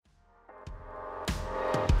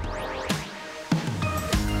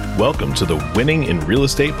Welcome to the Winning in Real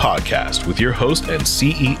Estate podcast with your host and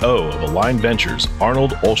CEO of Align Ventures,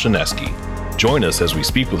 Arnold Olshaneski. Join us as we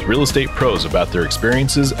speak with real estate pros about their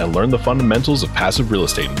experiences and learn the fundamentals of passive real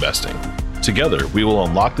estate investing. Together, we will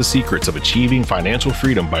unlock the secrets of achieving financial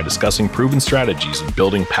freedom by discussing proven strategies and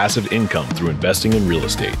building passive income through investing in real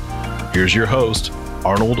estate. Here's your host,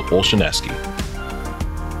 Arnold Olshaneski.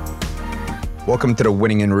 Welcome to the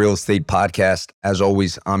Winning in Real Estate podcast. As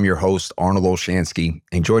always, I'm your host, Arnold Olshaneski,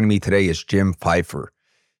 and joining me today is Jim Pfeifer.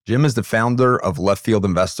 Jim is the founder of Left Field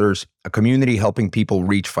Investors, a community helping people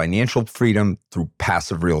reach financial freedom through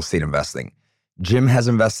passive real estate investing. Jim has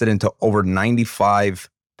invested into over 95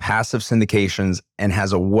 passive syndications and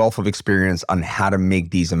has a wealth of experience on how to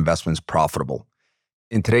make these investments profitable.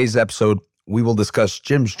 In today's episode, we will discuss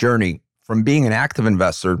Jim's journey from being an active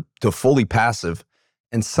investor to fully passive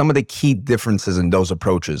and some of the key differences in those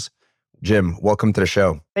approaches. Jim, welcome to the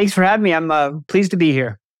show. Thanks for having me. I'm pleased to be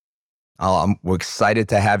here. We're excited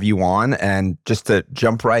to have you on. And just to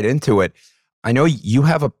jump right into it, I know you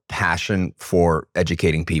have a passion for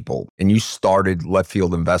educating people, and you started Left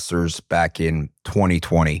Field Investors back in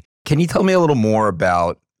 2020. Can you tell me a little more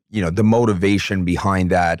about, the motivation behind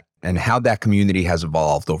that and how that community has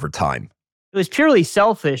evolved over time? It was purely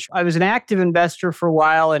selfish. I was an active investor for a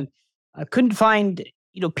while, and I couldn't find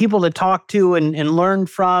people to talk to and learn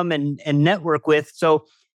from and network with. So,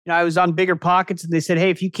 I was on Bigger Pockets, and they said, hey,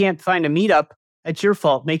 if you can't find a meetup, that's your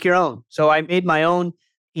fault. Make your own. So I made my own,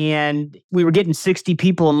 and we were getting 60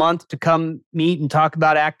 people a month to come meet and talk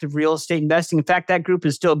about active real estate investing. In fact, that group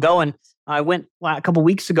is still going. I went a couple of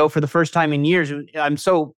weeks ago for the first time in years. I'm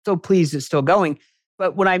so pleased it's still going.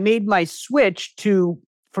 But when I made my switch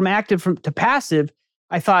from active to passive,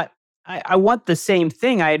 I thought, I want the same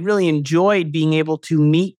thing. I had really enjoyed being able to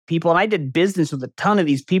meet people, and I did business with a ton of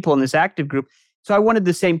these people in this active group. So I wanted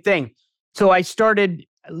the same thing. So I started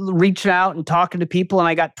reaching out and talking to people, and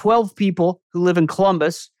I got 12 people who live in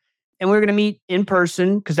Columbus, and we were going to meet in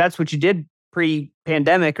person because that's what you did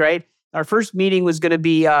pre-pandemic, right? Our first meeting was going to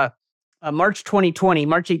be March 2020,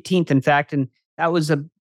 March 18th, in fact, and that was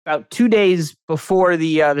about 2 days before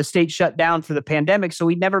the state shut down for the pandemic. So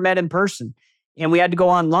we'd never met in person. And we had to go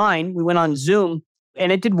online. We went on Zoom, and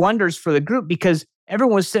it did wonders for the group because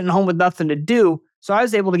everyone was sitting home with nothing to do. So I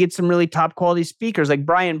was able to get some really top quality speakers, like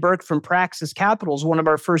Brian Burke from Praxis Capital is one of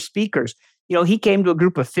our first speakers. He came to a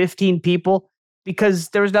group of 15 people because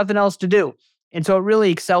there was nothing else to do. And so it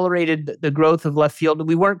really accelerated the growth of Left Field.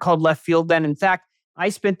 We weren't called Left Field then. In fact, I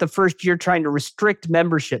spent the first year trying to restrict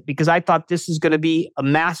membership because I thought this is going to be a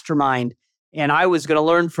mastermind, and I was going to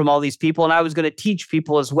learn from all these people, and I was going to teach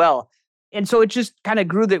people as well. And so it just kind of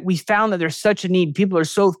grew that we found that there's such a need. People are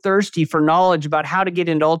so thirsty for knowledge about how to get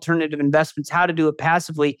into alternative investments, how to do it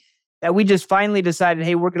passively, that we just finally decided,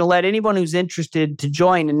 hey, we're going to let anyone who's interested to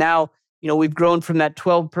join. And now, we've grown from that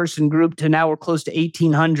 12-person group to now we're close to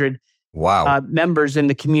 1,800 members in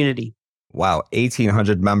the community. Wow,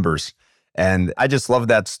 1,800 members. And I just love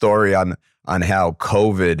that story on how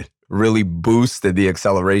COVID really boosted the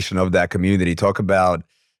acceleration of that community. Talk about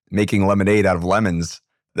making lemonade out of lemons.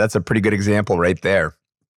 That's a pretty good example right there.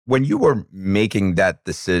 When you were making that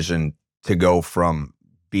decision to go from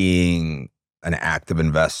being an active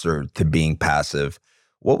investor to being passive,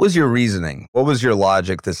 what was your reasoning? What was your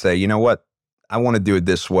logic to say, you know what, I want to do it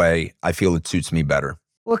this way. I feel it suits me better?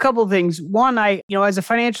 Well, a couple of things. One, as a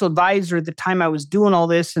financial advisor at the time I was doing all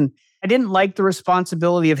this, and I didn't like the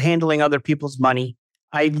responsibility of handling other people's money.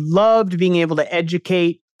 I loved being able to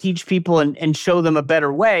educate, teach people, and show them a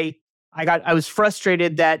better way. I was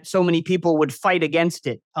frustrated that so many people would fight against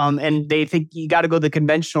it, and they think you got to go the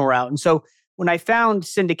conventional route. And so when I found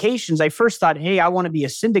syndications, I first thought, hey, I want to be a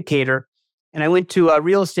syndicator. And I went to a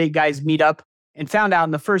real estate guys meetup and found out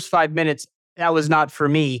in the first 5 minutes that was not for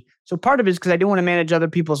me. So part of it is because I didn't want to manage other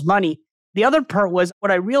people's money. The other part was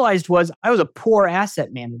what I realized was I was a poor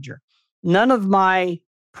asset manager. None of my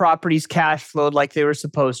properties cash flowed like they were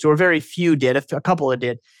supposed to, or very few did, a couple of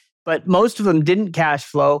did. But most of them didn't cash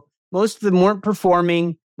flow. Most of them weren't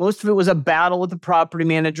performing. Most of it was a battle with the property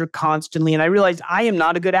manager constantly. And I realized I am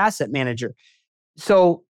not a good asset manager.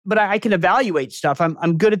 So, but I can evaluate stuff.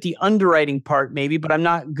 I'm good at the underwriting part maybe, but I'm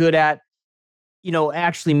not good at,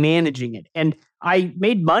 actually managing it. And I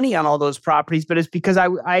made money on all those properties, but it's because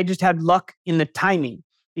I just had luck in the timing.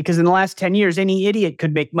 Because in the last 10 years, any idiot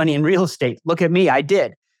could make money in real estate. Look at me, I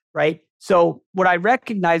did, right? So what I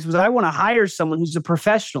recognized was I want to hire someone who's a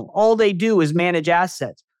professional. All they do is manage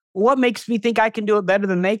assets. Well, what makes me think I can do it better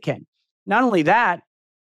than they can? Not only that,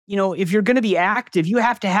 if you're going to be active, you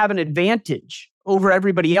have to have an advantage over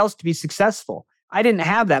everybody else to be successful. I didn't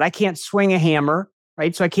have that. I can't swing a hammer,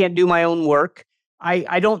 right? So I can't do my own work.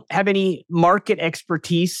 I don't have any market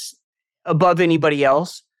expertise above anybody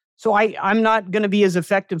else. So I'm not going to be as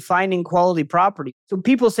effective finding quality property. So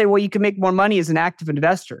people say, well, you can make more money as an active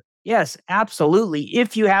investor. Yes, absolutely.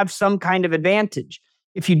 If you have some kind of advantage.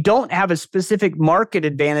 If you don't have a specific market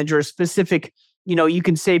advantage or a specific, you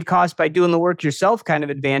can save costs by doing the work yourself kind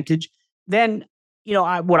of advantage, then,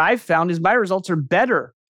 what I've found is my results are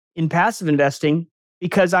better in passive investing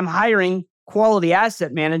because I'm hiring quality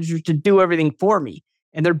asset managers to do everything for me.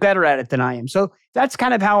 And they're better at it than I am. So that's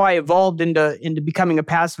kind of how I evolved into becoming a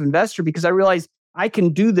passive investor, because I realized I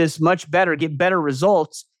can do this much better, get better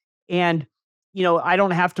results. And, I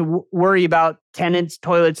don't have to worry about tenants,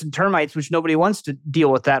 toilets, and termites, which nobody wants to deal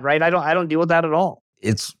with that, right? I don't deal with that at all.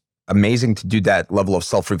 It's amazing to do that level of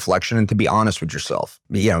self-reflection and to be honest with yourself,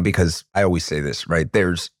 because I always say this, right?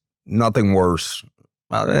 There's nothing worse.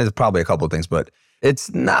 Well, there's probably a couple of things, but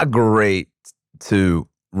it's not great to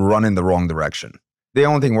run in the wrong direction. The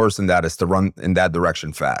only thing worse than that is to run in that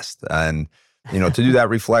direction fast. And, to do that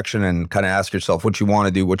reflection and kind of ask yourself what you want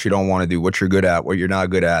to do, what you don't want to do, what you're good at, what you're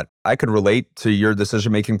not good at. I could relate to your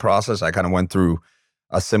decision-making process. I kind of went through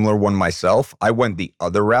a similar one myself. I went the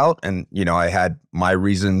other route and, I had my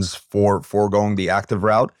reasons for foregoing the active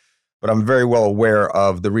route, but I'm very well aware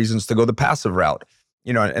of the reasons to go the passive route.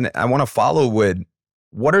 And I want to follow with,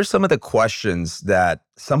 what are some of the questions that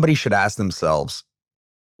somebody should ask themselves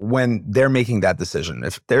when they're making that decision?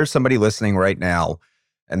 If there's somebody listening right now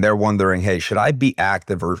and they're wondering, hey, should I be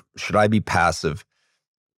active or should I be passive?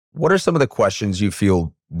 What are some of the questions you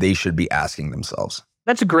feel they should be asking themselves?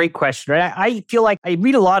 That's a great question, right? I feel like I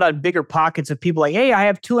read a lot on Bigger Pockets of people like, hey, I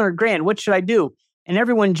have 200 grand. What should I do? And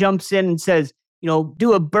everyone jumps in and says,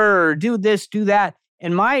 do a BRRRR, do this, do that.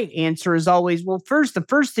 And my answer is always, well, the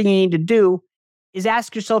first thing you need to do is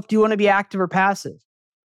ask yourself, do you want to be active or passive?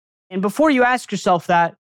 And before you ask yourself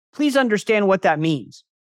that, please understand what that means.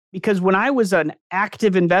 Because when I was an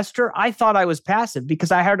active investor, I thought I was passive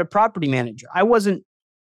because I hired a property manager. I wasn't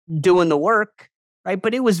doing the work, right?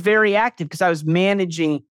 But it was very active because I was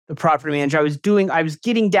managing the property manager. I was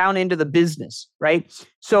getting down into the business, right?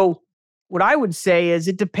 So what I would say is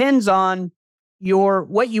it depends on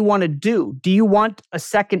what you want to do. Do you want a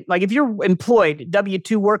second, like if you're employed,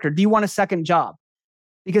 W-2 worker, do you want a second job?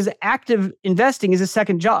 Because active investing is a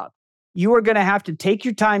second job. You are going to have to take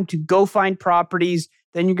your time to go find properties.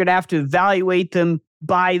 Then you're going to have to evaluate them,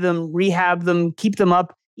 buy them, rehab them, keep them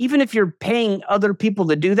up. Even if you're paying other people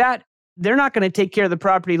to do that, they're not going to take care of the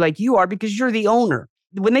property like you are because you're the owner.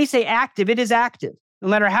 When they say active, it is active. No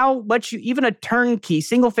matter how much even a turnkey,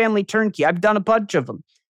 single family turnkey, I've done a bunch of them,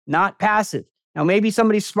 not passive. Now, maybe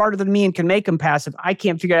somebody's smarter than me and can make them passive. I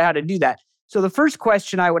can't figure out how to do that. So the first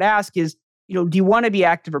question I would ask is, do you want to be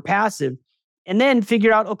active or passive? And then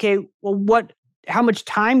figure out, okay, well, how much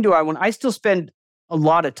time do I want? I still spend a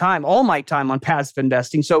lot of time, all my time on passive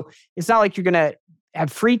investing. So it's not like you're going to have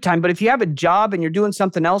free time, but if you have a job and you're doing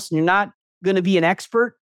something else and you're not going to be an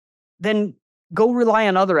expert, then go rely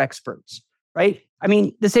on other experts, right? I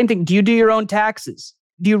mean, the same thing. Do you do your own taxes?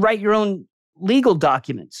 Do you write your own legal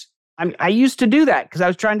documents? I used to do that because I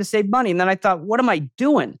was trying to save money. And then I thought, what am I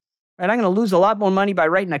doing? Right? I'm going to lose a lot more money by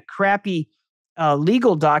writing a crappy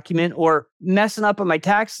legal document or messing up on my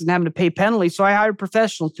taxes and having to pay penalties. So I hired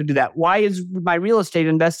professionals to do that. Why is my real estate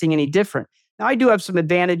investing any different? Now I do have some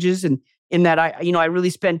advantages in that I really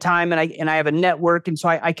spend time and I have a network. And so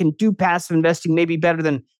I can do passive investing maybe better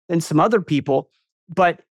than some other people.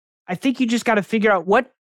 But I think you just got to figure out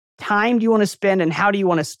what time do you want to spend and how do you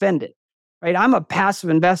want to spend it, right? I'm a passive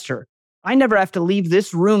investor. I never have to leave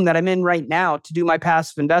this room that I'm in right now to do my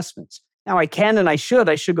passive investments. Now I can and I should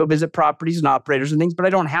go visit properties and operators and things, but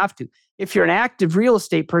I don't have to. If you're an active real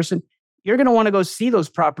estate person, you're going to want to go see those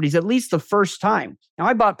properties at least the first time. Now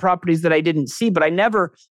I bought properties that I didn't see, but I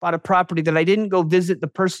never bought a property that I didn't go visit the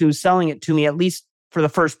person who's selling it to me at least for the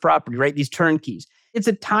first property, right? These turnkeys. It's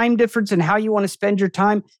a time difference in how you want to spend your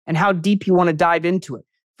time and how deep you want to dive into it.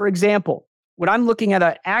 For example, when I'm looking at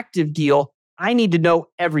an active deal, I need to know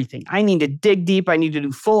everything. I need to dig deep. I need to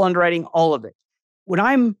do full underwriting, all of it. When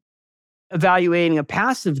I'm evaluating a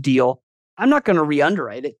passive deal, I'm not going to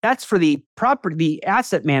re-underwrite it. That's for the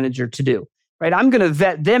asset manager to do, right? I'm going to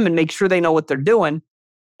vet them and make sure they know what they're doing.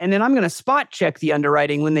 And then I'm going to spot check the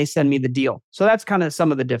underwriting when they send me the deal. So that's kind of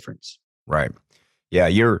some of the difference. Right. Yeah,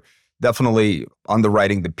 you're definitely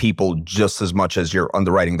underwriting the people just as much as you're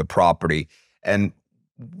underwriting the property. And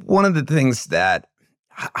one of the things that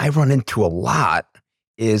I run into a lot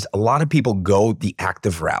is a lot of people go the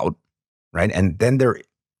active route, right? And then they're,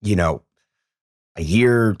 a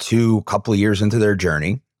year, two, couple of years into their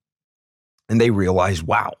journey, and they realize,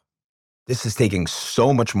 wow, this is taking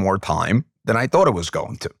so much more time than I thought it was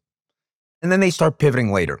going to. And then they start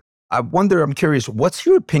pivoting later. I'm curious, what's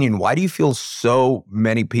your opinion? Why do you feel so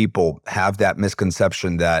many people have that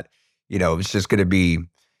misconception that, it's just going to be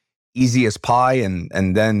easy as pie,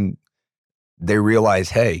 and then they realize,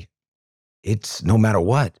 hey, it's no matter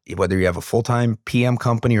what, whether you have a full-time PM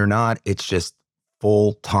company or not, it's just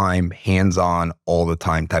full-time, hands-on, all the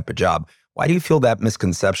time type of job. Why do you feel that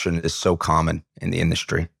misconception is so common in the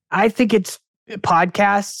industry? I think it's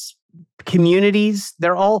podcasts, communities.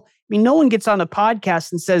 No one gets on a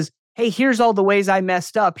podcast and says, hey, here's all the ways I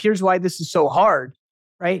messed up. Here's why this is so hard,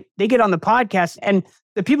 right? They get on the podcast, and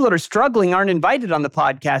the people that are struggling aren't invited on the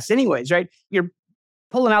podcast anyways, right? You're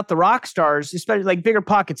pulling out the rock stars, especially like Bigger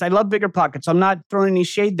Pockets. I love Bigger Pockets. I'm not throwing any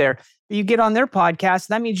shade there. But you get on their podcast,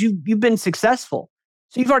 that means you've been successful.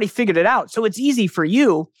 So you've already figured it out. So it's easy for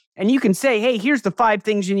you. And you can say, hey, here's the 5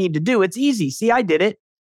 things you need to do. It's easy. See, I did it.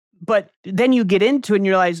 But then you get into it and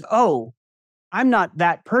you realize, oh, I'm not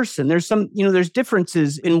that person. There's there's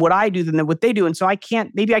differences in what I do than what they do. And so I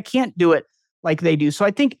can't do it like they do. So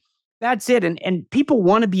I think that's it. And people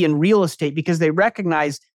want to be in real estate because they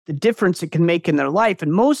recognize the difference it can make in their life.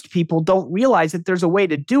 And most people don't realize that there's a way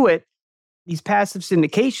to do it, these passive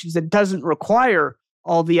syndications, that doesn't require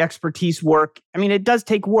all the expertise work. I mean, it does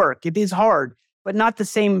take work. It is hard, but not the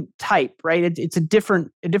same type, right? It's a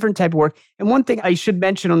different type of work. And one thing I should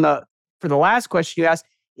mention for the last question you asked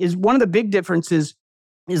is one of the big differences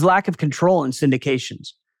is lack of control in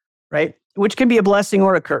syndications, right? Which can be a blessing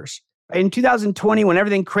or a curse. In 2020, when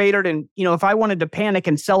everything cratered and, if I wanted to panic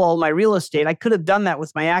and sell all my real estate, I could have done that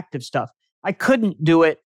with my active stuff. I couldn't do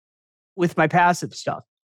it with my passive stuff.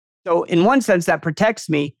 So in one sense, that protects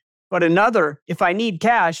me. But another, if I need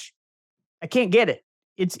cash, I can't get it.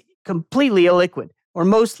 It's completely illiquid or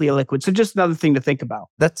mostly illiquid. So just another thing to think about.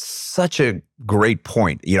 That's such a great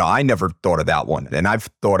point. I never thought of that one. And I've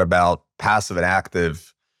thought about passive and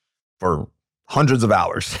active for hundreds of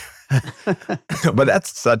hours. But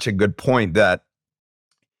that's such a good point that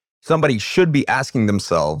somebody should be asking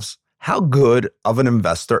themselves, how good of an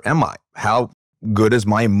investor am I? How good is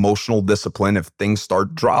my emotional discipline if things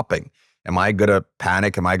start dropping? Am I going to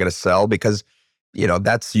panic? Am I going to sell? Because,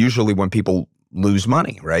 that's usually when people lose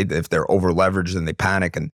money, right? If they're over leveraged and they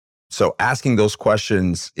panic. And so asking those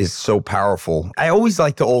questions is so powerful. I always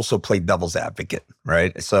like to also play devil's advocate,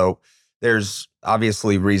 right? So there's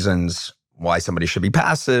obviously reasons why somebody should be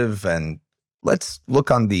passive. And let's look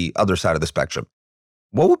on the other side of the spectrum.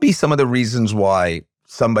 What would be some of the reasons why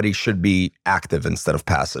somebody should be active instead of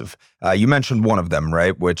passive? You mentioned one of them,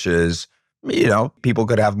 right? Which is, people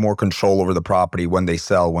could have more control over the property when they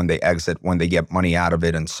sell, when they exit, when they get money out of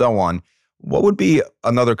it, and so on. What would be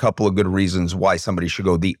another couple of good reasons why somebody should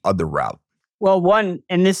go the other route? Well, one,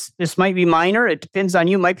 and this might be minor, it depends on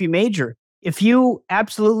you, might be major. If you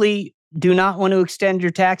absolutely do not want to extend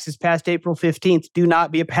your taxes past April 15th, do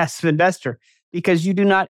not be a passive investor because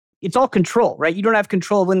it's all control, right? You don't have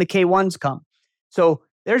control of when the K1s come. So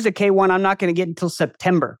there's a K1 I'm not going to get until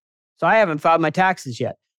September. So I haven't filed my taxes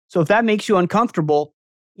yet. So if that makes you uncomfortable,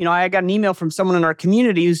 I got an email from someone in our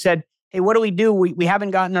community who said, hey, what do we do? We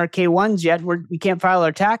haven't gotten our K1s yet. We can't file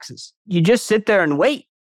our taxes. You just sit there and wait,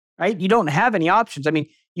 right? You don't have any options. I mean,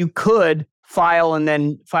 you could file and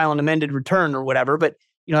then file an amended return or whatever, but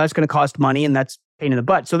that's going to cost money and that's a pain in the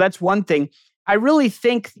butt. So that's one thing. I really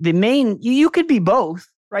think you could be both,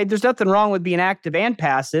 right? There's nothing wrong with being active and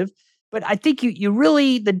passive, but I think you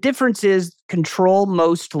really, the difference is control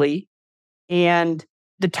mostly and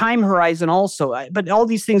the time horizon also. But all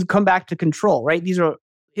these things come back to control, right? These are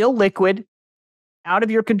illiquid, out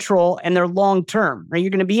of your control, and they're long-term, right?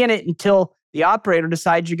 You're going to be in it until the operator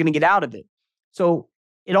decides you're going to get out of it. So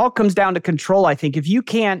it all comes down to control, I think. If you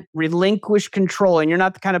can't relinquish control and you're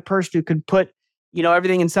not the kind of person who could put,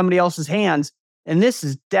 everything in somebody else's hands, and this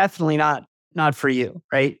is definitely not for you,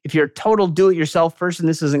 right? If you're a total do-it-yourself person,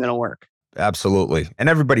 this isn't going to work. Absolutely. And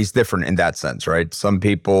everybody's different in that sense, right? Some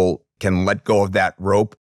people can let go of that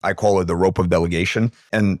rope. I call it the rope of delegation.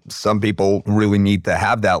 And some people really need to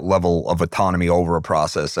have that level of autonomy over a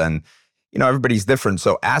process. And, everybody's different.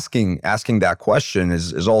 So asking that question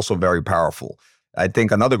is also very powerful. I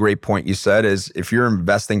think another great point you said is if you're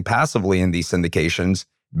investing passively in these syndications,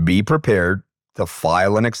 be prepared to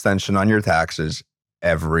file an extension on your taxes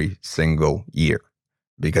every single year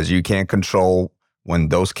because you can't control when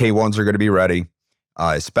those K1s are going to be ready,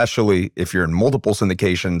 especially if you're in multiple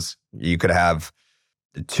syndications. You could have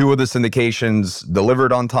 2 of the syndications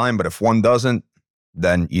delivered on time, but if one doesn't,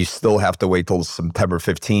 then you still have to wait till September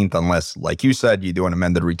 15th unless, like you said, you do an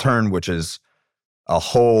amended return, which is a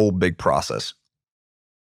whole big process.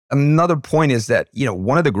 Another point is that,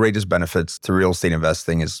 one of the greatest benefits to real estate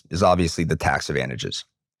investing is obviously the tax advantages,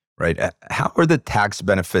 right? How are the tax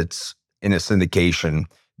benefits in a syndication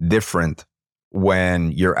different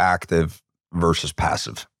when you're active versus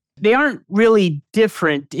passive? They aren't really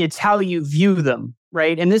different. It's how you view them,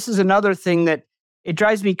 right? And this is another thing that it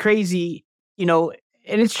drives me crazy, and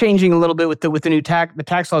it's changing a little bit with the new the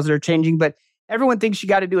tax laws that are changing, but everyone thinks you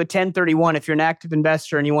got to do a 1031 if you're an active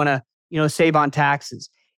investor and you want to, save on taxes.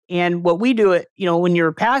 And what we do it, when you're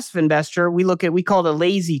a passive investor, we call it a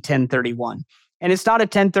lazy 1031. And it's not a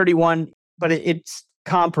 1031, but it's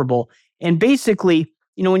comparable. And basically,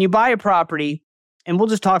 when you buy a property, and we'll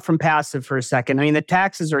just talk from passive for a second. I mean, the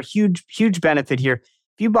taxes are a huge, huge benefit here.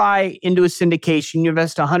 If you buy into a syndication, you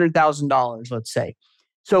invest $100,000, let's say.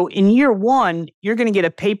 So in year one, you're going to get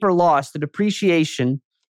a paper loss, the depreciation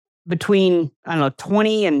between,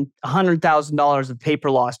 $20,000 and $100,000 of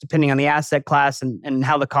paper loss, depending on the asset class and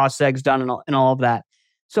how the cost seg's done and all of that.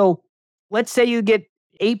 So let's say you get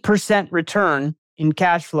 8% return in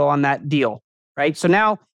cash flow on that deal, right? So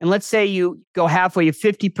now, and let's say you go halfway, you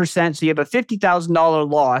 50%. So you have a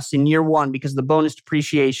 $50,000 loss in year one because of the bonus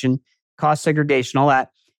depreciation, cost segregation, all that.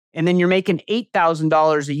 And then you're making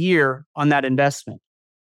 $8,000 a year on that investment.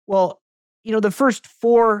 Well, the first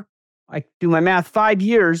 5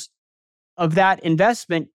 years of that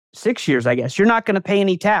investment, 6 years, I guess, you're not going to pay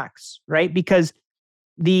any tax, right? Because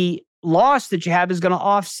the loss that you have is going to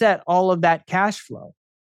offset all of that cash flow.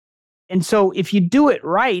 And so if you do it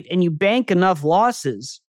right and you bank enough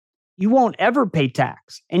losses, you won't ever pay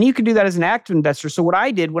tax. And you can do that as an active investor. So what I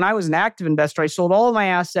did when I was an active investor, I sold all of my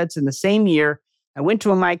assets in the same year. I went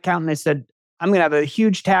to my accountant and I said, I'm going to have a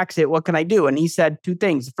huge tax hit. What can I do? And he said two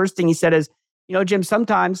things. The first thing he said is, Jim,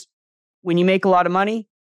 sometimes when you make a lot of money,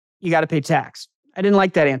 you got to pay tax. I didn't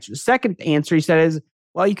like that answer. The second answer he said is,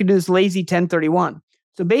 well, you could do this lazy 1031.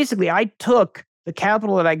 So basically, I took the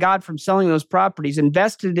capital that I got from selling those properties,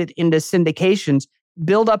 invested it into syndications,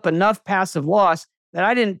 build up enough passive loss that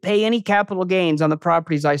I didn't pay any capital gains on the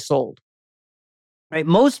properties I sold. Right?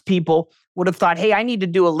 Most people would have thought, hey, I need to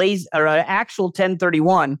do an actual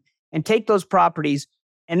 1031 and take those properties.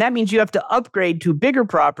 And that means you have to upgrade to a bigger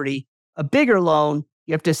property, a bigger loan.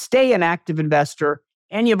 You have to stay an active investor.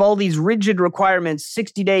 And you have all these rigid requirements,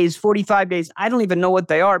 60 days, 45 days. I don't even know what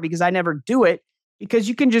they are because I never do it, because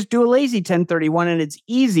you can just do a lazy 1031 and it's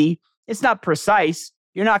easy. It's not precise.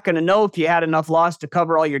 You're not going to know if you had enough loss to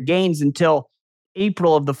cover all your gains until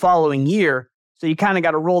April of the following year. So you kind of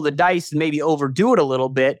got to roll the dice and maybe overdo it a little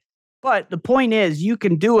bit. But the point is, you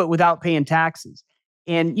can do it without paying taxes.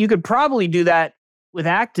 And you could probably do that with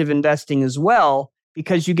active investing as well,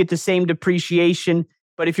 because you get the same depreciation.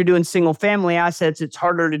 But if you're doing single family assets, it's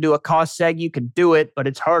harder to do a cost seg. You could do it, but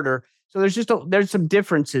it's harder. So there's some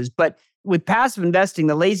differences. But with passive investing,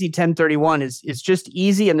 the lazy 1031 is just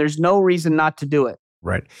easy, and there's no reason not to do it.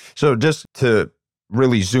 Right. So just to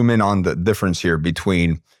really zoom in on the difference here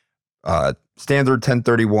between standard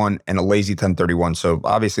 1031 and a lazy 1031. So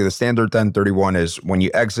obviously the standard 1031 is when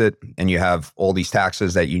you exit and you have all these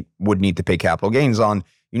taxes that you would need to pay capital gains on,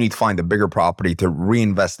 you need to find a bigger property to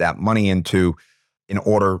reinvest that money into in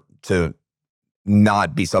order to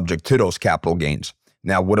not be subject to those capital gains.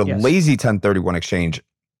 Now, with a lazy 1031 exchange,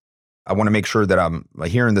 I want to make sure that I'm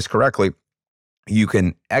hearing this correctly. You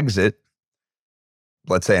can exit,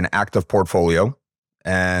 let's say, an active portfolio,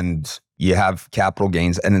 and you have capital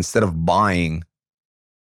gains. And instead of buying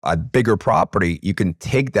a bigger property, you can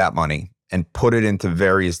take that money and put it into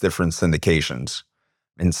various different syndications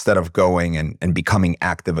instead of going and becoming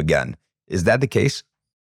active again. Is that the case?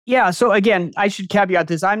 Yeah. So again, I should caveat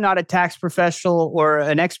this. I'm not a tax professional or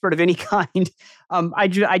an expert of any kind. I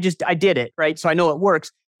did it, right? So I know it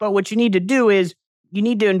works. But what you need to do is you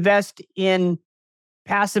need to invest in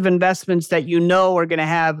passive investments that you know are going to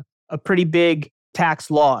have a pretty big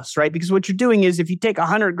tax loss, right? Because what you're doing is if you take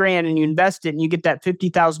 $100,000 and you invest it and you get that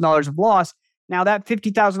 $50,000 of loss, now that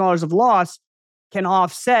 $50,000 of loss can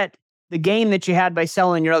offset the gain that you had by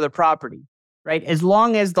selling your other property, right? As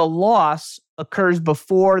long as the loss occurs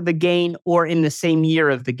before the gain or in the same year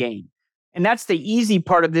of the gain. And that's the easy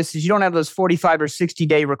part of this, is you don't have those 45 or 60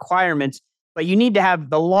 day requirements, but you need to have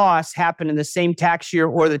the loss happen in the same tax year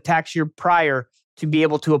or the tax year prior to be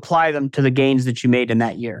able to apply them to the gains that you made in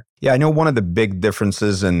that year. Yeah, I know one of the big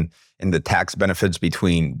differences in the tax benefits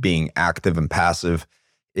between being active and passive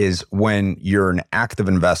is when you're an active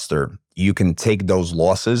investor, you can take those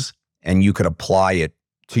losses and you could apply it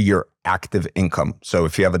to your active income. So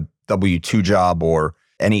if you have a W-2 job or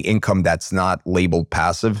any income that's not labeled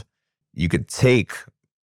passive, you could take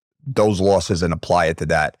those losses and apply it to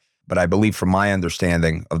that. But I believe from my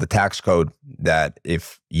understanding of the tax code that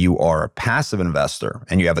if you are a passive investor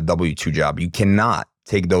and you have a W-2 job, you cannot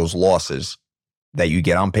take those losses that you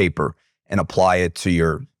get on paper and apply it to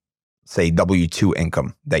your, say, W-2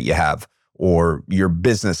 income that you have, or your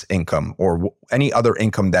business income, or any other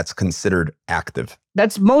income that's considered active.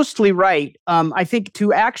 That's mostly right. I think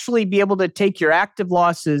to actually be able to take your active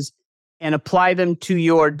losses and apply them to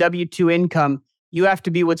your W-2 income, you have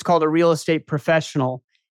to be what's called a real estate professional.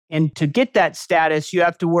 And to get that status, you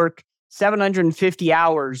have to work 750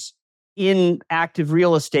 hours in active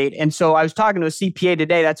real estate. And so I was talking to a CPA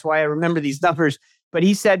today. That's why I remember these numbers. But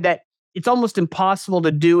he said that it's almost impossible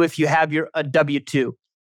to do if you have a W-2.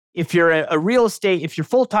 If you're if you're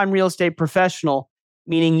full-time real estate professional,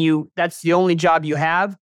 meaning that's the only job you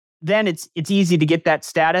have, then it's easy to get that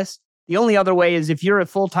status. The only other way is if you're a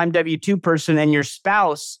full-time W-2 person and your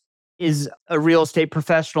spouse is a real estate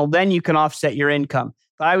professional, then you can offset your income.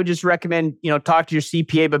 But I would just recommend, talk to your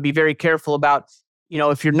CPA, but be very careful about,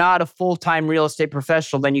 if you're not a full-time real estate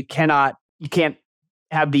professional, then you can't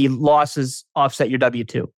have the losses offset your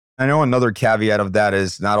W-2. I know another caveat of that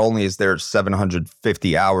is not only is there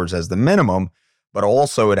 750 hours as the minimum, but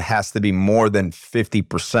also it has to be more than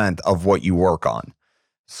 50% of what you work on.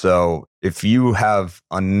 So if you have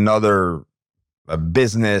a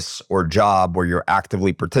business or job where you're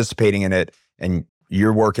actively participating in it and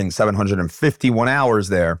you're working 751 hours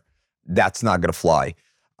there, that's not going to fly.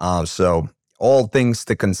 So all things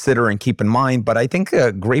to consider and keep in mind. But I think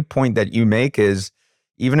a great point that you make is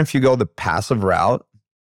even if you go the passive route,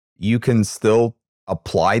 you can still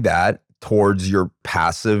apply that towards your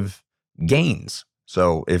passive gains.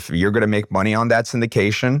 So if you're going to make money on that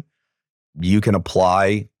syndication, you can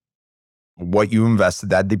apply what you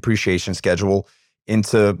invested, that depreciation schedule,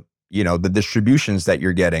 into the distributions that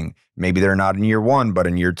you're getting. Maybe they're not in year 1, but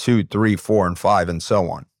in year 2, 3, 4, and 5, and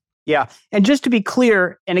so on. Yeah. And just to be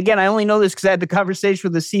clear, and again, I only know this because I had the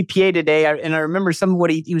conversation with the CPA today, and I remember some of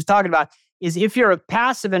what he was talking about, is if you're a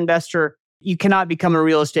passive investor, you cannot become a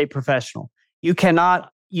real estate professional. You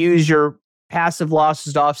cannot use your passive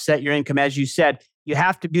losses to offset your income. As you said, you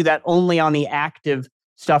have to do that only on the active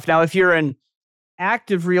stuff. Now, if you're an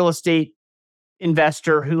active real estate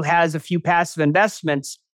investor who has a few passive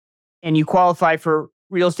investments and you qualify for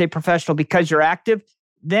real estate professional because you're active,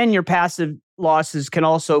 then your passive losses can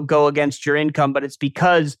also go against your income, but it's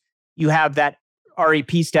because you have that REP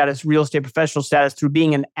status, real estate professional status, through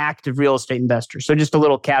being an active real estate investor. So just a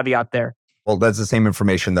little caveat there. Well, that's the same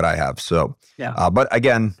information that I have. So, yeah. But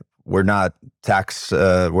again, we're not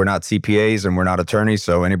we're not CPAs and we're not attorneys.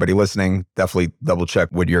 So anybody listening, definitely double check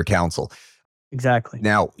with your counsel. Exactly.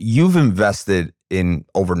 Now, you've invested in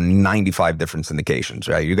over 95 different syndications,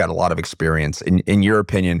 right? You got a lot of experience. In your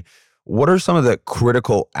opinion, what are some of the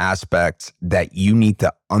critical aspects that you need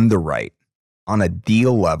to underwrite on a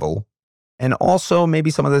deal level? And also maybe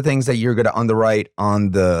some of the things that you're going to underwrite on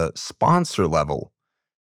the sponsor level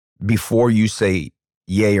before you say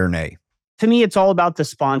yay or nay? To me, it's all about the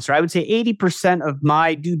sponsor. I would say 80% of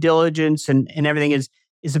my due diligence and everything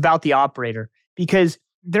is about the operator, because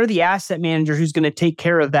they're the asset manager who's going to take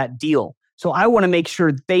care of that deal. So I want to make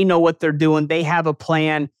sure they know what they're doing. They have a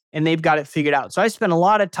plan and they've got it figured out. So I spend a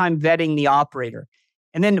lot of time vetting the operator.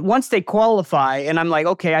 And then once they qualify and I'm like,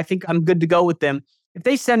 okay, I think I'm good to go with them. If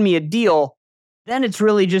they send me a deal, then it's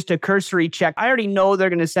really just a cursory check. I already know they're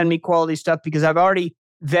going to send me quality stuff because I've already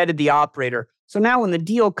vetted the operator. So now when the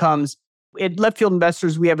deal comes, at Left Field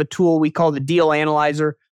Investors, we have a tool we call the Deal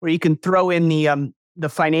Analyzer, where you can throw in the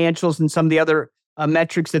financials and some of the other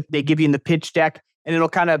metrics that they give you in the pitch deck, and it'll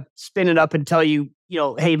kind of spin it up and tell you,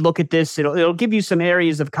 hey, look at this. It'll give you some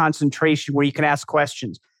areas of concentration where you can ask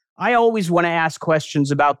questions. I always want to ask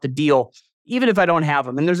questions about the deal, even if I don't have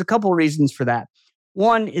them. And there's a couple of reasons for that.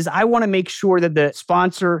 One is I want to make sure that the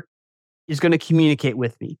sponsor is going to communicate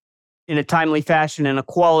with me in a timely fashion, in a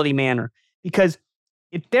quality manner. Because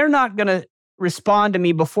if they're not going to respond to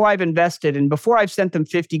me before I've invested and before I've sent them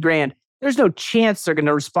 50 grand, there's no chance they're going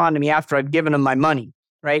to respond to me after I've given them my money,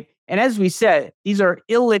 right? And as we said, these are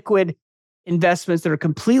illiquid investments that are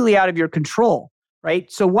completely out of your control,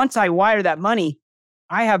 right? So once I wire that money,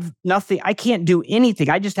 I have nothing. I can't do anything.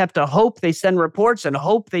 I just have to hope they send reports and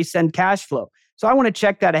hope they send cash flow. So I want to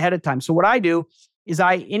check that ahead of time. So what I do is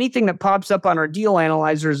anything that pops up on our deal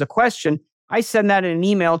analyzer as a question, I send that in an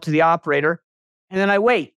email to the operator, and then I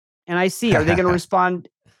wait and I see, are they going to respond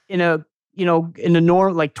in the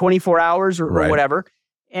norm, like 24 hours or whatever.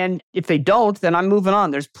 And if they don't, then I'm moving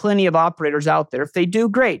on. There's plenty of operators out there. If they do,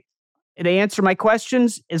 great. If they answer my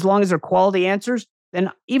questions, as long as they're quality answers,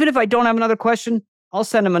 then even if I don't have another question, I'll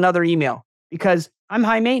send them another email. because I'm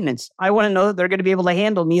high maintenance. I want to know that they're going to be able to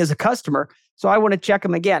handle me as a customer. So I want to check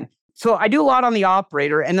them again. So I do a lot on the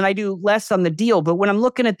operator and then I do less on the deal. But when I'm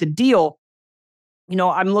looking at the deal,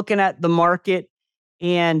 I'm looking at the market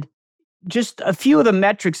and just a few of the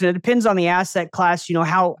metrics, and it depends on the asset class,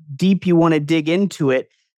 how deep you want to dig into it.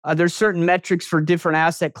 There's certain metrics for different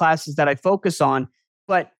asset classes that I focus on.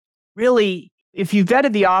 But really, if you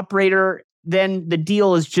vetted the operator, then the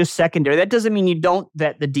deal is just secondary. That doesn't mean you don't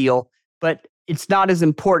vet the deal, but it's not as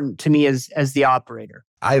important to me as the operator.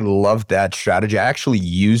 I love that strategy. I actually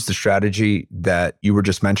use the strategy that you were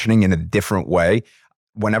just mentioning in a different way.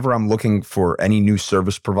 Whenever I'm looking for any new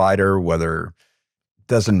service provider, whether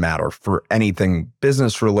doesn't matter for anything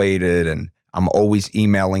business related, and I'm always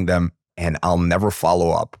emailing them and I'll never follow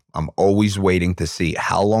up. I'm always waiting to see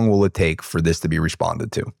how long will it take for this to be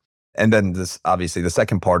responded to. And then this, obviously the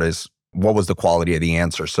second part is what was the quality of the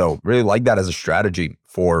answer? So really like that as a strategy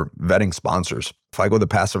for vetting sponsors. If I go the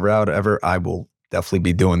passive route ever, I will definitely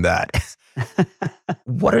be doing that.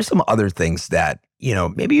 What are some other things that,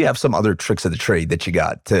 maybe you have some other tricks of the trade that you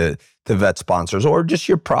got to vet sponsors, or just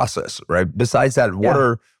your process, right? Besides that, what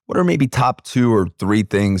are maybe top 2 or 3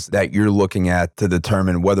 things that you're looking at to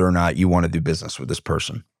determine whether or not you want to do business with this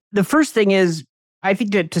person? The first thing is, I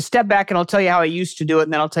think to step back, and I'll tell you how I used to do it,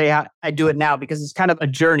 and then I'll tell you how I do it now, because it's kind of a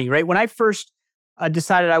journey, right? When I first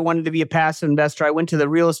decided I wanted to be a passive investor, I went to the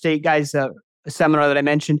real estate guys seminar that I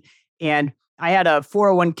mentioned, and I had a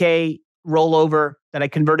 401k rollover that I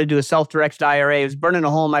converted to a self-directed IRA. It was burning a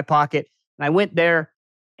hole in my pocket. And I went there,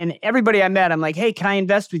 and everybody I met, I'm like, hey, can I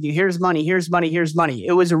invest with you? Here's money, here's money, here's money.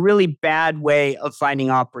 It was a really bad way of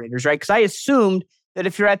finding operators, right? Because I assumed that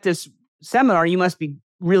if you're at this seminar, you must be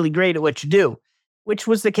really great at what you do, which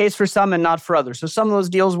was the case for some and not for others. So some of those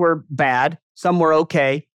deals were bad, some were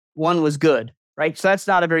okay, one was good, right? So that's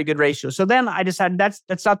not a very good ratio. So then I decided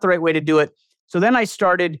that's not the right way to do it. So then I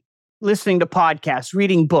started listening to podcasts,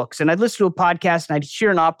 reading books, and I'd listen to a podcast and I'd hear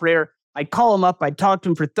an operator. I'd call them up. I'd talk to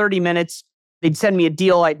them for 30 minutes. They'd send me a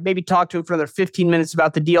deal. I'd maybe talk to them for another 15 minutes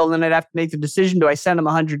about the deal. And then I'd have to make the decision, do I send them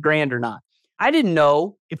 $100,000 or not? I didn't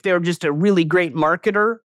know if they were just a really great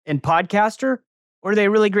marketer and podcaster, or are they a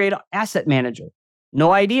really great asset manager?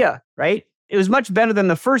 No idea, right? It was much better than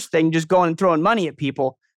the first thing, just going and throwing money at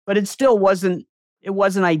people, but it still wasn't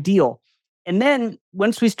ideal. And then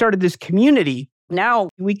once we started this community, now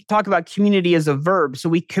we talk about community as a verb. So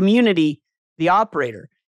we community the operator.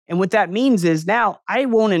 And what that means is now I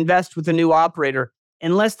won't invest with a new operator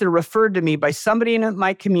unless they're referred to me by somebody in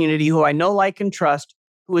my community who I know, like, and trust,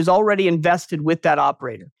 who is already invested with that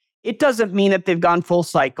operator. It doesn't mean that they've gone full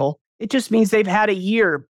cycle. It just means they've had a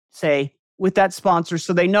year, say, with that sponsor.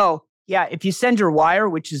 So they know, yeah, if you send your wire,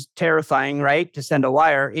 which is terrifying, right? To send a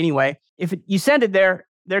wire anyway, if you send it there,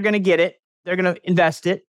 they're going to get it. They're going to invest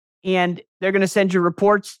it. And they're going to send you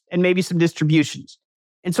reports and maybe some distributions.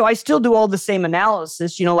 And so I still do all the same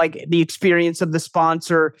analysis, like the experience of the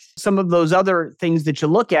sponsor, some of those other things that you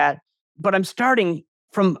look at, but I'm starting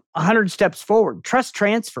from 100 steps forward. Trust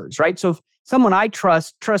transfers, right? So if someone I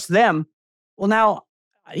trust them, well, now,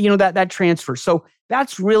 that transfers. So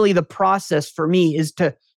that's really the process for me, is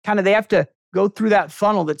to they have to go through that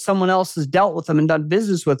funnel that someone else has dealt with them and done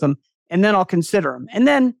business with them, and then I'll consider them. And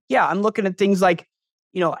then, I'm looking at things like,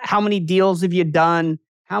 how many deals have you done?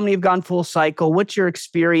 How many have gone full cycle? What's your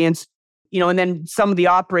experience? And then some of the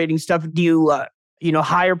operating stuff. Do you,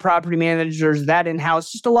 hire property managers, that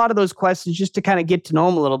in-house? Just a lot of those questions just to kind of get to know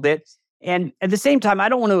them a little bit. And at the same time, I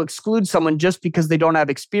don't want to exclude someone just because they don't have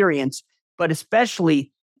experience, but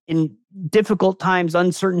especially in difficult times,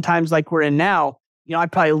 uncertain times like we're in now, I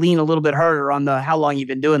probably lean a little bit harder on the how long you've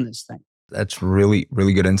been doing this thing. That's really,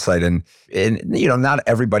 really good insight. And not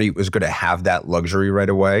everybody was going to have that luxury right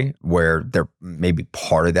away, where they're maybe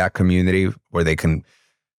part of that community where they can,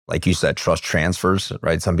 like you said, trust transfers,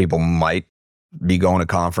 right? Some people might be going to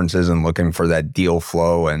conferences and looking for that deal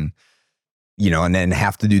flow, and then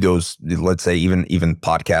have to do those, let's say even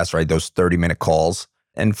podcasts, right? Those 30-minute calls.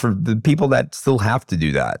 And for the people that still have to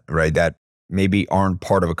do that, right? That maybe aren't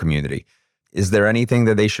part of a community, is there anything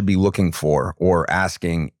that they should be looking for or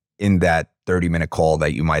asking in that 30-minute call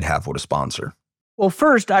that you might have with a sponsor? Well,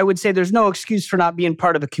 first, I would say there's no excuse for not being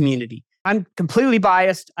part of a community. I'm completely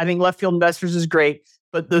biased. I think Left Field Investors is great.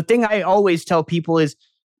 But the thing I always tell people is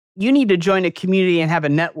you need to join a community and have a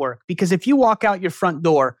network. Because if you walk out your front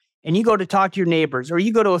door and you go to talk to your neighbors, or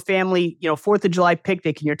you go to a family, 4th of July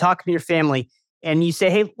picnic, and you're talking to your family and you say,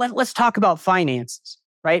 hey, let's talk about finances,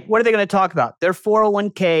 right? What are they going to talk about? Their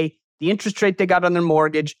 401k, the interest rate they got on their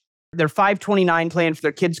mortgage, their 529 plan for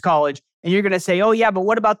their kids' college. And you're going to say, oh, yeah, but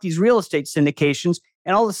what about these real estate syndications?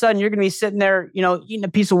 And all of a sudden you're going to be sitting there, eating a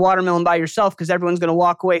piece of watermelon by yourself because everyone's going to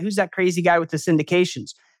walk away. Who's that crazy guy with the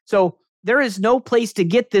syndications? So there is no place to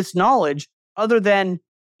get this knowledge other than,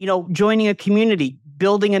 joining a community,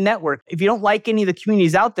 building a network. If you don't like any of the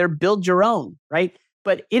communities out there, build your own, right?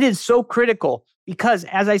 But it is so critical because,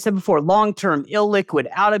 as I said before, long-term, illiquid,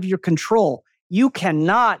 out of your control, you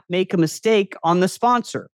cannot make a mistake on the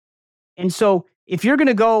sponsor. And so if you're going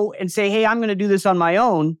to go and say, hey, I'm going to do this on my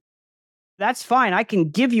own, that's fine. I can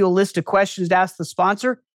give you a list of questions to ask the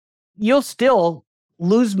sponsor. You'll still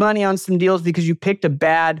lose money on some deals because you picked a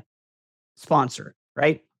bad sponsor,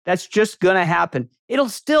 right? That's just going to happen. It'll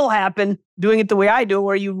still happen doing it the way I do it,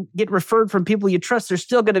 where you get referred from people you trust. There's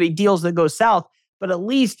still going to be deals that go south, but at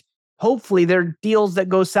least hopefully they're deals that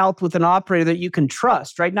go south with an operator that you can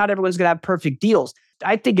trust, right? Not everyone's going to have perfect deals.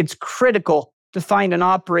 I think it's critical to find an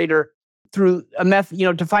operator through a method,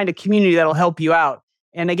 to find a community that'll help you out.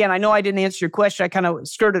 And again, I know I didn't answer your question. I kind of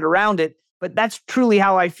skirted around it, but that's truly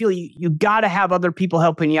how I feel. You got to have other people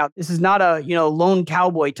helping you out. This is not a, lone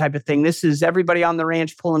cowboy type of thing. This is everybody on the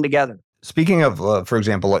ranch pulling together. Speaking of, for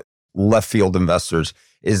example, left field investors,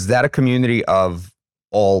 is that a community of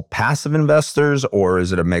all passive investors, or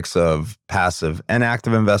is it a mix of passive and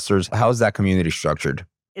active investors? How is that community structured?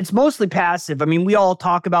 It's mostly passive. I mean, we all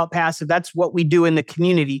talk about passive. That's what we do in the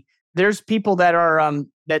community. There's people that are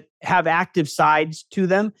that have active sides to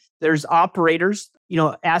them. There's operators,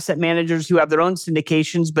 asset managers who have their own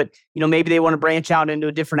syndications, but maybe they want to branch out into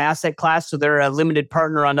a different asset class, so they're a limited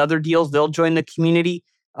partner on other deals. They'll join the community.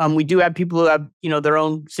 We do have people who have their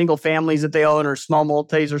own single families that they own or small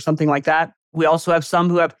multis or something like that. We also have some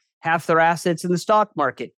who have half their assets in the stock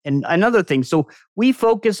market and another thing. So we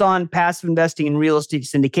focus on passive investing in real estate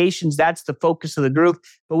syndications. That's the focus of the group.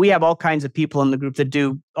 But we have all kinds of people in the group that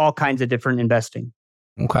do all kinds of different investing.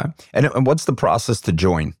 Okay. And what's the process to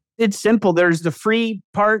join? It's simple. There's the free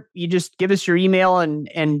part. You just give us your email and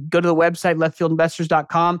go to the website,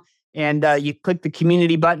 leftfieldinvestors.com. And you click the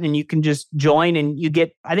community button and you can just join and you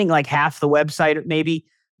get, I think, like half the website maybe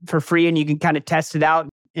for free, and you can kind of test it out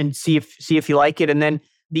and see if you like it. And then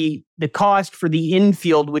the cost for the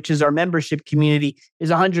infield, which is our membership community, is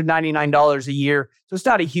 $199 a year. So it's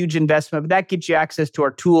not a huge investment, but that gets you access to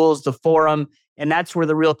our tools, the forum, and that's where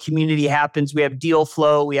the real community happens. We have deal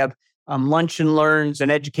flow, we have lunch and learns and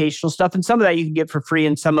educational stuff. And some of that you can get for free.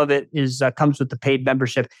 And some of it is comes with the paid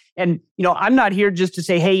membership. And, I'm not here just to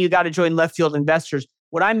say, hey, you got to join Left Field Investors.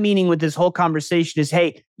 What I'm meaning with this whole conversation is,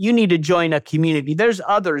 hey, you need to join a community. There's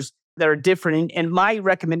others that are different. And my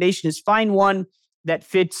recommendation is find one that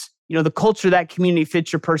fits, the culture of that community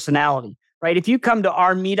fits your personality, right? If you come to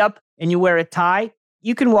our meetup and you wear a tie,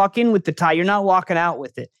 you can walk in with the tie. You're not walking out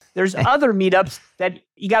with it. There's other meetups that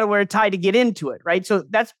you got to wear a tie to get into it, right? So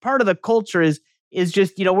that's part of the culture is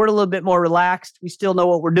just, we're a little bit more relaxed. We still know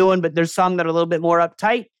what we're doing, but there's some that are a little bit more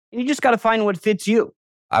uptight, and you just got to find what fits you.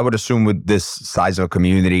 I would assume with this size of a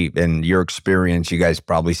community and your experience, you guys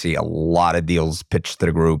probably see a lot of deals pitched to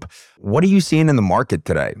the group. What are you seeing in the market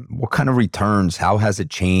today? What kind of returns? How has it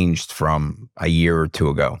changed from a year or two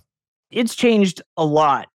ago? It's changed a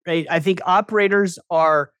lot, right? I think operators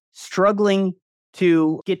are struggling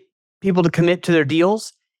to get people to commit to their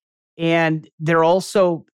deals. And they're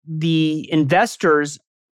also, the investors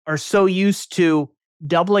are so used to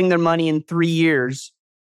doubling their money in 3 years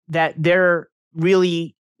that they're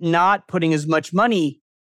really not putting as much money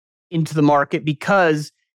into the market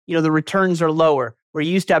because, the returns are lower. Where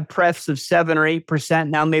you used to have prefs of 7 or 8%,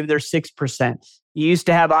 now maybe they're 6%. You used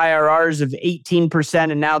to have IRRs of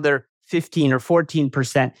 18%, and now they're 15 or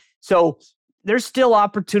 14%. So there's still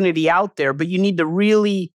opportunity out there, but you need to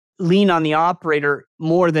really lean on the operator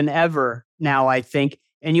more than ever now, I think.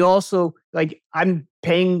 And you also, I'm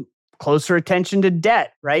paying closer attention to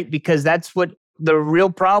debt, right? Because that's what the real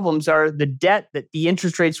problems are, the debt, that the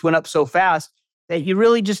interest rates went up so fast that you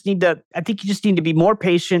really just need to, I think you just need to be more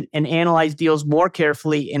patient and analyze deals more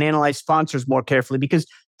carefully and analyze sponsors more carefully. Because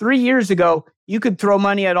 3 years ago, you could throw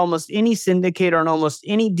money at almost any syndicate or on almost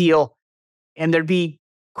any deal and there'd be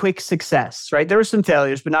quick success, right? There were some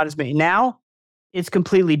failures, but not as many. Now it's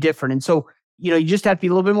completely different. And so, you just have to be a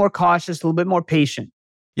little bit more cautious, a little bit more patient.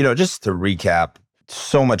 Just to recap,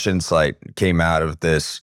 so much insight came out of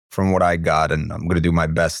this from what I got, and I'm going to do my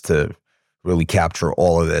best to really capture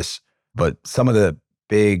all of this. But some of the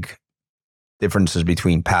big differences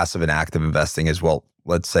between passive and active investing is, well,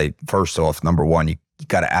 let's say, first off, number one, you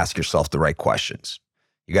got to ask yourself the right questions.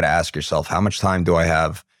 You got to ask yourself, how much time do I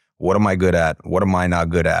have? What am I good at? What am I not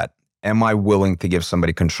good at? Am I willing to give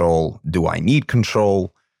somebody control? Do I need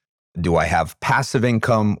control? Do I have passive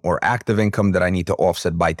income or active income that I need to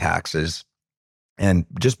offset by taxes? And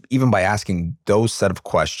just even by asking those set of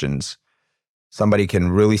questions, somebody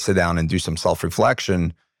can really sit down and do some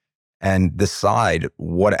self-reflection and decide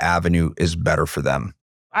what avenue is better for them.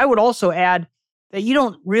 I would also add that you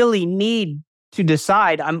don't really need to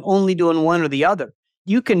decide I'm only doing one or the other.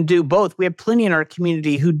 You can do both. We have plenty in our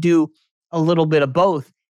community who do a little bit of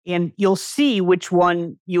both, and you'll see which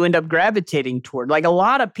one you end up gravitating toward. Like a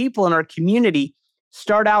lot of people in our community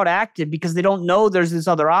start out active because they don't know there's this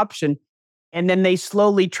other option, and then they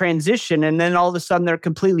slowly transition, and then all of a sudden they're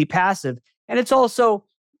completely passive. And it's also,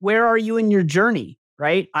 where are you in your journey,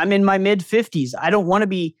 right? I'm in my mid 50s. I don't want to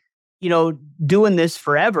be, doing this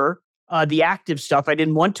forever. The active stuff, I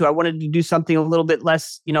didn't want to. I wanted to do something a little bit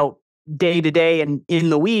less, day to day and in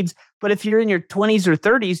the weeds. But if you're in your 20s or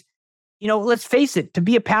 30s, let's face it, to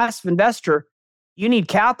be a passive investor, you need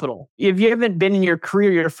capital. If you haven't been in your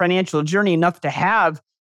career, your financial journey enough to have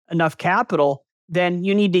enough capital, then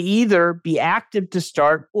you need to either be active to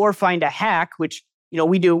start or find a hack, which,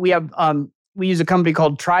 we do. We use a company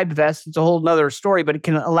called TribeVest. It's a whole nother story, but it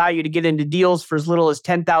can allow you to get into deals for as little as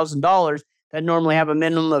 $10,000 that normally have a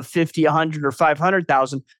minimum of 50, 100, or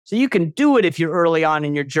 500,000. So you can do it if you're early on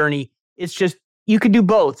in your journey. It's just, you can do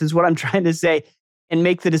both is what I'm trying to say, and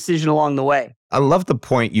make the decision along the way. I love the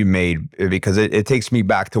point you made because it takes me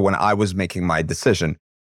back to when I was making my decision.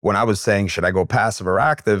 When I was saying, should I go passive or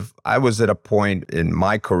active? I was at a point in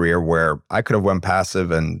my career where I could have went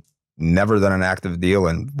passive and never done an active deal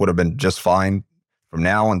and would have been just fine from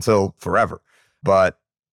now until forever. But,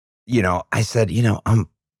 I said, I'm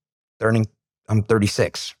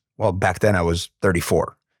 36. Well, back then I was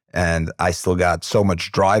 34 and I still got so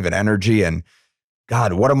much drive and energy. And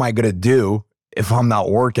God, what am I going to do if I'm not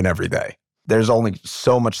working every day? There's only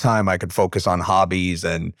so much time I could focus on hobbies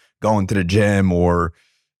and going to the gym or,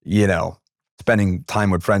 spending time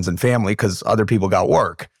with friends and family because other people got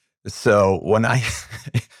work. So when I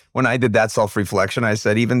when I did that self-reflection, I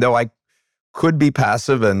said, even though I could be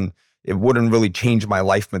passive and it wouldn't really change my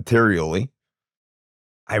life materially,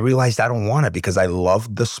 I realized I don't want it because I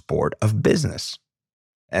love the sport of business.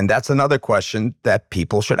 And that's another question that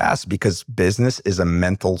people should ask, because business is a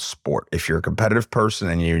mental sport. If you're a competitive person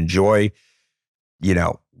and you enjoy,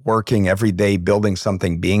 working every day, building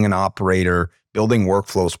something, being an operator, building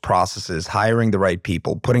workflows, processes, hiring the right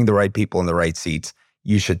people, putting the right people in the right seats,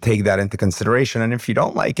 you should take that into consideration. And if you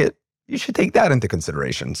don't like it, you should take that into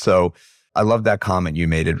consideration. So I love that comment you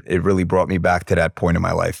made. It really brought me back to that point in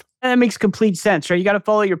my life. That makes complete sense, right? You got to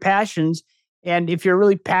follow your passions. And if you're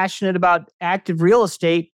really passionate about active real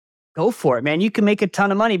estate, go for it, man. You can make a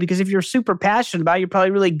ton of money because if you're super passionate about it, you're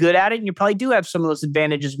probably really good at it. And you probably do have some of those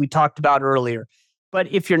advantages we talked about earlier.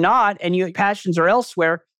 But if you're not and your passions are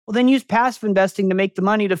elsewhere, well, then use passive investing to make the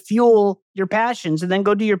money to fuel your passions and then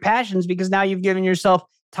go do your passions because now you've given yourself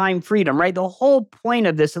time freedom, right? The whole point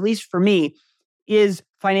of this, at least for me, is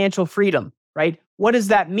financial freedom, right? What does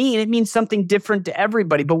that mean? It means something different to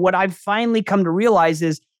everybody. But what I've finally come to realize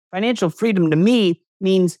is financial freedom to me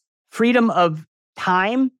means freedom of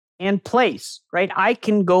time and place, right? I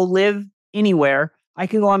can go live anywhere. I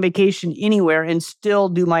can go on vacation anywhere and still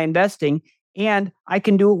do my investing. And I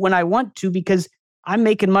can do it when I want to because I'm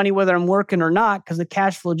making money whether I'm working or not because the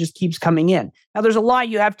cash flow just keeps coming in. Now, there's a lot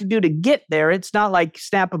you have to do to get there. It's not like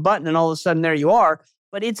snap a button and all of a sudden there you are,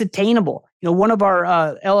 but it's attainable. One of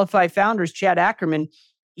our LFI founders, Chad Ackerman,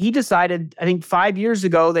 he decided, I think 5 years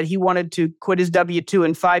ago, that he wanted to quit his W-2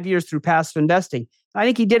 in 5 years through passive investing. I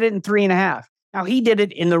think he did it in 3.5. Now, he did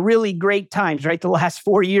it in the really great times, right? The last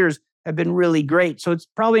 4 years have been really great. So it's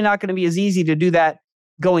probably not going to be as easy to do that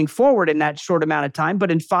going forward in that short amount of time.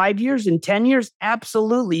 But in 5 years, in 10 years,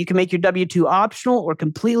 absolutely. You can make your W-2 optional or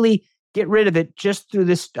completely get rid of it just through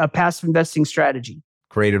this passive investing strategy.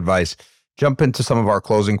 Great advice. Jump into some of our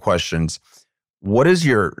closing questions. What is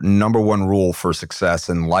your number one rule for success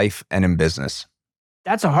in life and in business?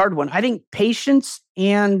 That's a hard one. I think patience,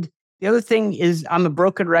 and the other thing is, I'm a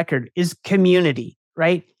broken record, is community,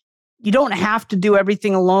 right? You don't have to do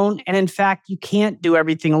everything alone. And in fact, you can't do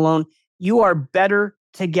everything alone. You are better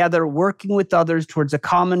together working with others towards a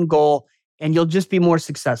common goal, and you'll just be more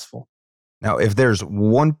successful. Now, if there's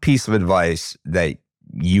one piece of advice that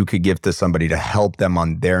you could give to somebody to help them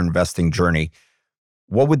on their investing journey,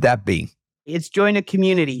 what would that be? It's join a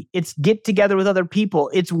community. It's get together with other people.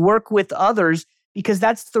 It's work with others because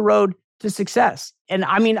that's the road to success. And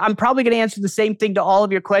I mean, I'm probably going to answer the same thing to all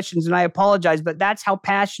of your questions, and I apologize, but that's how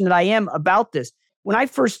passionate I am about this. When I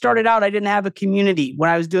first started out, I didn't have a community when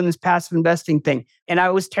I was doing this passive investing thing, and I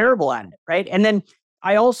was terrible at it, right? And then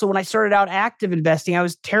I also, when I started out active investing, I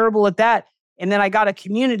was terrible at that. And then I got a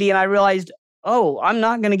community and I realized, oh, I'm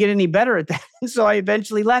not going to get any better at that. So I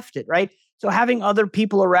eventually left it, right? So having other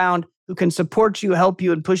people around who can support you, help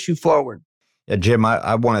you, and push you forward. Yeah, Jim,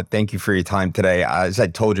 I want to thank you for your time today. As I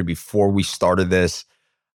told you before we started this,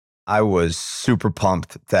 I was super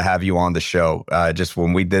pumped to have you on the show. Just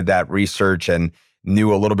when we did that research and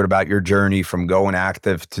knew a little bit about your journey from going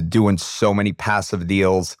active to doing so many passive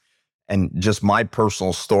deals, and just my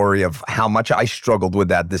personal story of how much I struggled with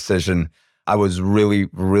that decision. I was really,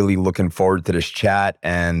 really looking forward to this chat,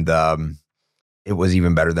 and it was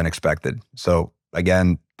even better than expected. So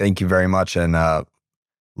again, thank you very much, and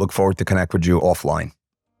look forward to connect with you offline.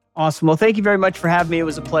 Awesome. Well, thank you very much for having me. It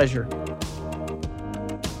was a pleasure.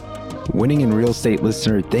 Winning in Real Estate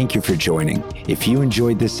listener, thank you for joining. If you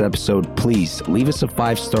enjoyed this episode, please leave us a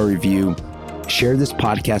 5-star review. Share this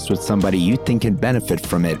podcast with somebody you think can benefit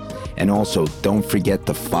from it. And also, don't forget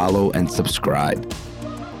to follow and subscribe.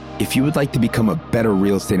 If you would like to become a better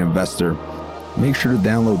real estate investor, make sure to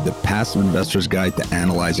download the Passive Investor's Guide to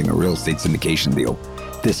Analyzing a Real Estate Syndication Deal.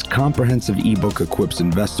 This comprehensive ebook equips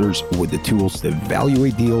investors with the tools to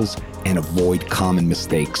evaluate deals and avoid common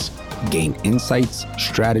mistakes, gain insights,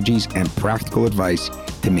 strategies, and practical advice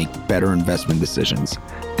to make better investment decisions.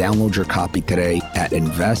 Download your copy today at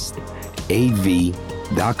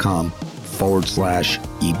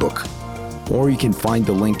investav.com/ebook, or you can find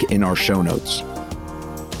the link in our show notes.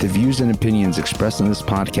 The views and opinions expressed in this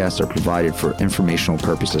podcast are provided for informational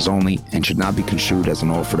purposes only and should not be construed as an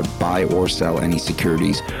offer to buy or sell any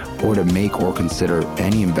securities or to make or consider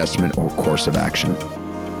any investment or course of action.